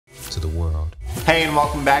the world. Hey, and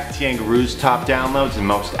welcome back to YANGAROO's top downloads and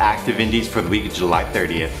most active indies for the week of July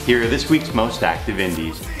 30th. Here are this week's most active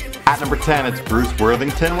indies. At number 10, it's Bruce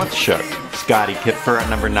Worthington with Shook. Scotty Kipfer at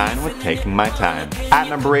number 9 with Taking My Time. At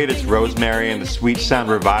number 8, it's Rosemary and the Sweet Sound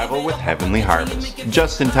Revival with Heavenly Harvest.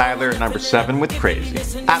 Justin Tyler at number 7 with Crazy.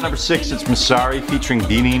 At number 6, it's Masari featuring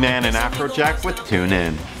Beanie Man and Afrojack with Tune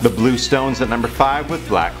In. The Blue Stones at number 5 with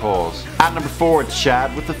Black Holes. At number 4, it's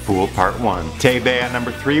Shad with The Fool Part 1. Tebey at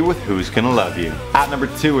number 3 with Who's Gonna Love You. At number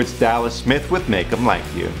 2, it's Dallas Smith with Make 'Em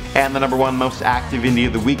Like You. And the number 1 most active indie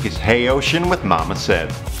of the week is Hey Ocean with Mama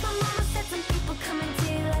Said.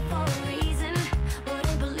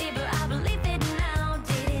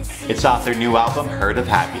 It's off their new album, Herd of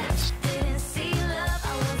Happiness.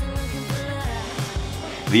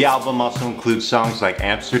 The album also includes songs like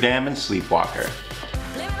Amsterdam and Sleepwalker.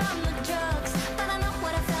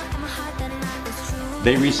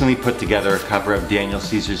 They recently put together a cover of Daniel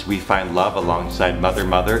Caesar's We Find Love alongside Mother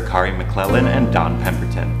Mother, Kari McClellan, and Don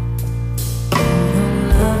Pemberton.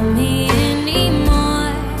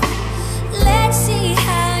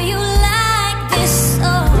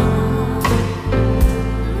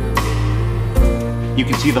 You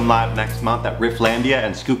can see them live next month at Rifflandia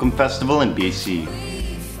and Skookum Festival in BC.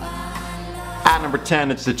 At number 10,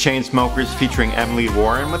 it's the Chainsmokers featuring Emily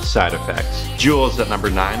Warren with Side Effects. Jules at number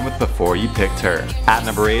 9 with Before You Picked Her. At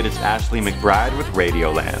number 8, it's Ashley McBryde with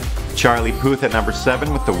Radioland. Charlie Puth at number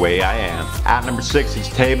 7 with The Way I Am. At number 6, it's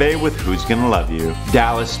Tebey with Who's Gonna Love You.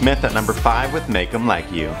 Dallas Smith at number 5 with Make 'Em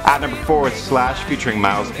Like You. At number 4, it's Slash featuring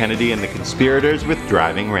Myles Kennedy and the Conspirators with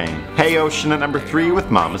Driving Rain. Hey Ocean at number 3 with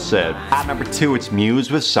Mama Said. At number 2, it's Muse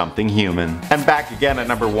with Something Human. And back again at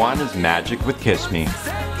number 1 is Magic with Kiss Me.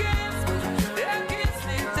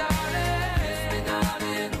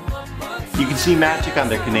 You can see Magic on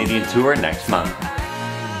their Canadian tour next month.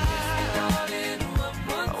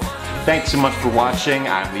 Thanks so much for watching.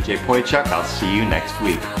 I'm VJ Poychuk. I'll see you next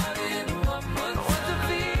week.